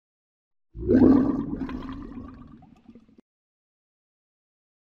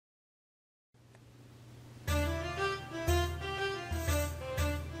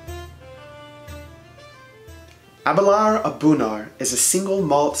Aberlour A'Bunadh is a single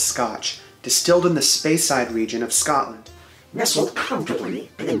malt Scotch distilled in the Speyside region of Scotland. Nestled comfortably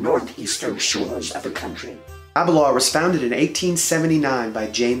in the northeastern shores of the country. Aberlour was founded in 1879 by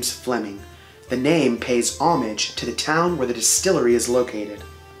James Fleming. The name pays homage to the town where the distillery is located.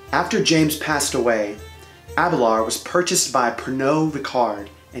 After James passed away, Aberlour was purchased by Pernod Ricard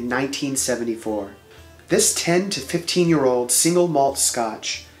in 1974. This 10 to 15-year-old single malt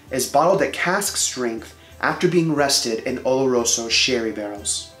Scotch is bottled at cask strength after being rested in Oloroso sherry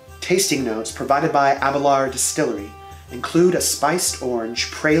barrels. Tasting notes provided by Aberlour Distillery include a spiced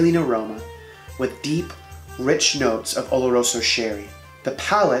orange praline aroma with deep, rich notes of Oloroso sherry. The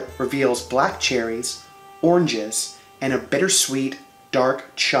palate reveals black cherries, oranges, and a bittersweet,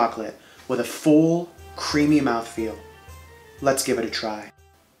 dark chocolate with a full, creamy mouthfeel. Let's give it a try.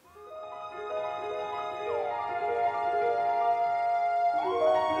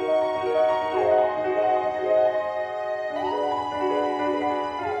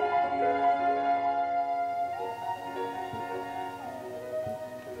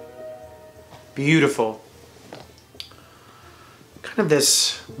 Beautiful. Kind of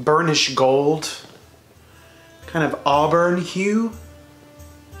this burnished gold, kind of auburn hue.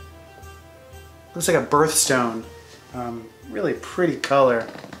 Looks like a birthstone. Really pretty color.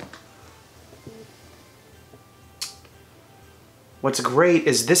 What's great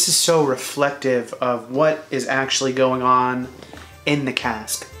is this is so reflective of what is actually going on in the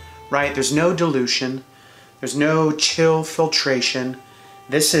cask, right? There's no dilution, there's no chill filtration.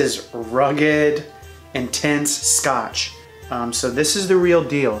 This is rugged, intense Scotch. So this is the real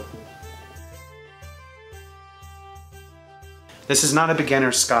deal. This is not a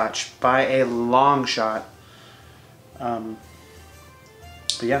beginner Scotch by a long shot. But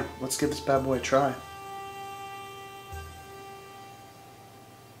yeah, let's give this bad boy a try.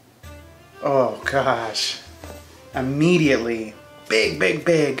 Oh gosh. Immediately,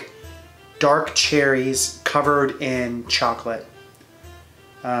 big, dark cherries covered in chocolate.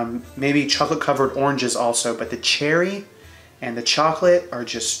 Maybe chocolate covered oranges also, but the cherry and the chocolate are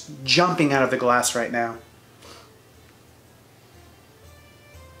just jumping out of the glass right now.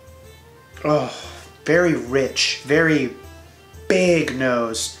 Oh, very rich, very big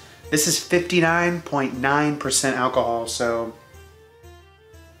nose. This is 59.9% alcohol, so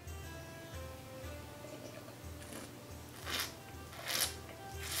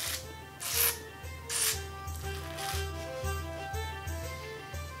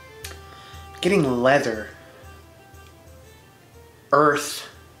getting leather, earth,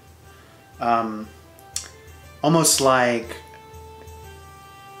 almost like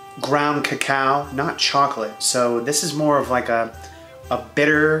ground cacao, not chocolate. So this is more of like a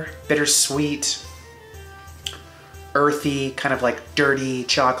bittersweet, earthy, kind of like dirty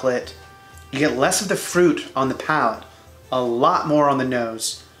chocolate. You get less of the fruit on the palate, a lot more on the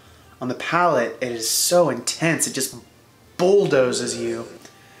nose. On the palate, it is so intense, it just bulldozes you.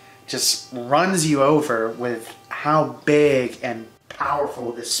 Just runs you over with how big and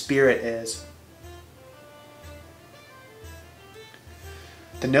powerful this spirit is.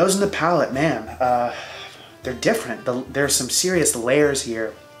 The nose and the palate, man, they're different. There's some serious layers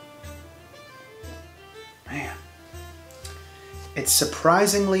here. Man, it's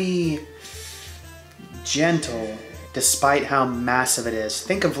surprisingly gentle despite how massive it is.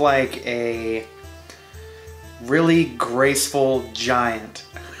 Think of like a really graceful giant.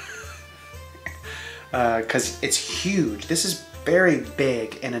 Because it's huge. This is very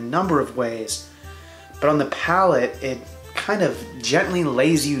big in a number of ways, but on the palate it kind of gently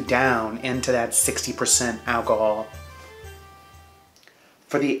lays you down into that 60% alcohol.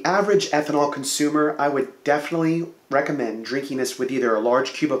 For the average ethanol consumer, I would definitely recommend drinking this with either a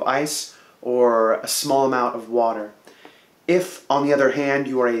large cube of ice or a small amount of water. If, on the other hand,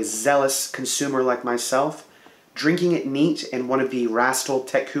 you are a zealous consumer like myself, drinking it neat in one of the Rastal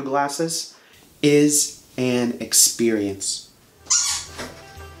Tech-Coup glasses is an experience.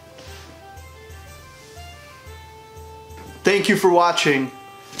 Thank you for watching.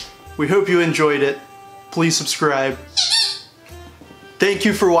 We hope you enjoyed it. Please subscribe. Thank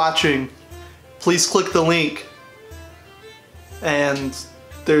you for watching. Please click the link. And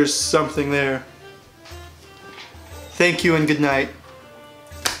there's something there. Thank you and good night.